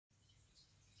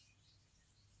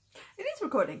is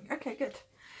recording. Okay, good.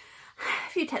 A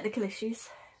few technical issues.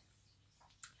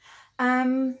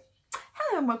 Hello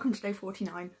and welcome to day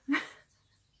 49.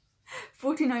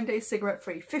 49 days cigarette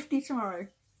free, 50 tomorrow.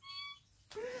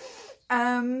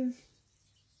 I've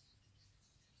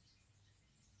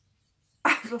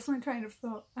lost my train of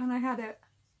thought and I had it.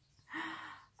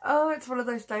 Oh, it's one of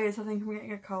those days I think I'm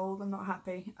getting a cold. I'm not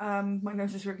happy. My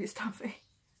nose is really stuffy.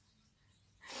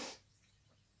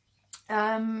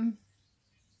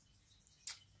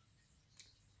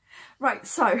 Right,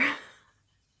 so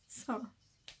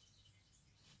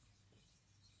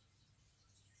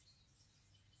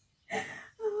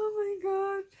oh my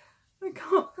god, I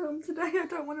can't film today. I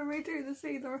don't want to redo this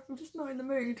either. I'm just not in the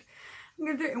mood. I'm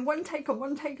going to do it in one take and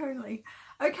one take only.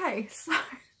 Okay, so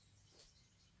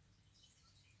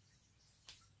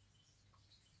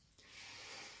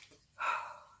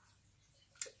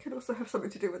it could also have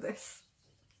something to do with this.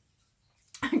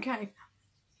 Okay.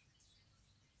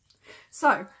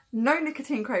 So, no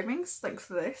nicotine cravings, thanks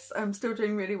for this. I'm still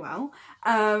doing really well.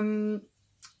 No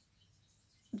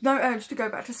urge to go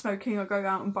back to smoking or go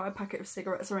out and buy a packet of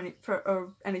cigarettes or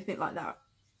anything like that.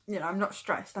 You know, I'm not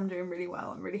stressed. I'm doing really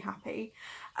well. I'm really happy.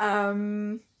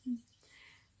 Yeah,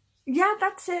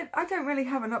 that's it. I don't really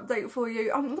have an update for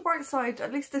you. On the bright side,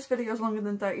 at least this video is longer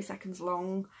than 30 seconds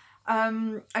long.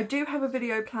 I do have a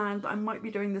video planned that I might be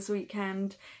doing this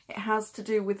weekend. It has to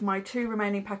do with my 2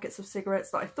 remaining packets of cigarettes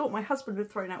that I thought my husband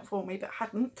had thrown out for me but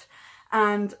hadn't,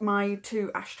 and my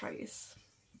 2 ashtrays.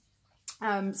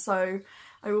 So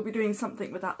I will be doing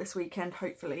something with that this weekend,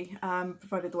 hopefully,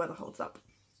 provided the weather holds up.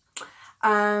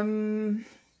 And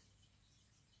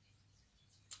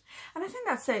I think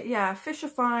that's it. Yeah, fish are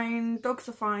fine, dogs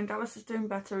are fine, Dallas is doing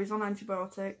better, he's on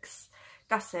antibiotics.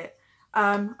 That's it.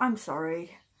 I'm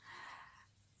sorry.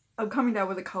 I'm coming down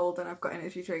with a cold and I've got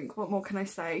energy drink. What more can I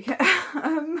say?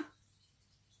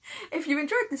 If you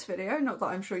enjoyed this video, not that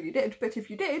I'm sure you did, but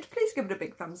if you did, please give it a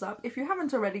big thumbs up. If you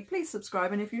haven't already, please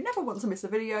subscribe. And if you never want to miss a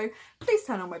video, please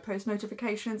turn on my post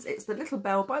notifications. It's the little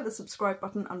bell by the subscribe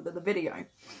button under the video.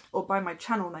 Or by my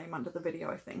channel name under the video,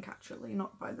 I think, actually.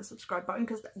 Not by the subscribe button,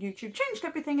 because YouTube changed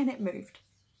everything and it moved.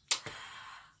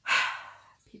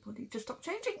 People need to stop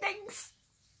changing things.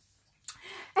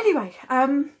 Anyway,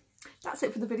 that's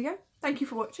it for the video. Thank you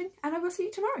for watching and I will see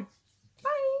you tomorrow.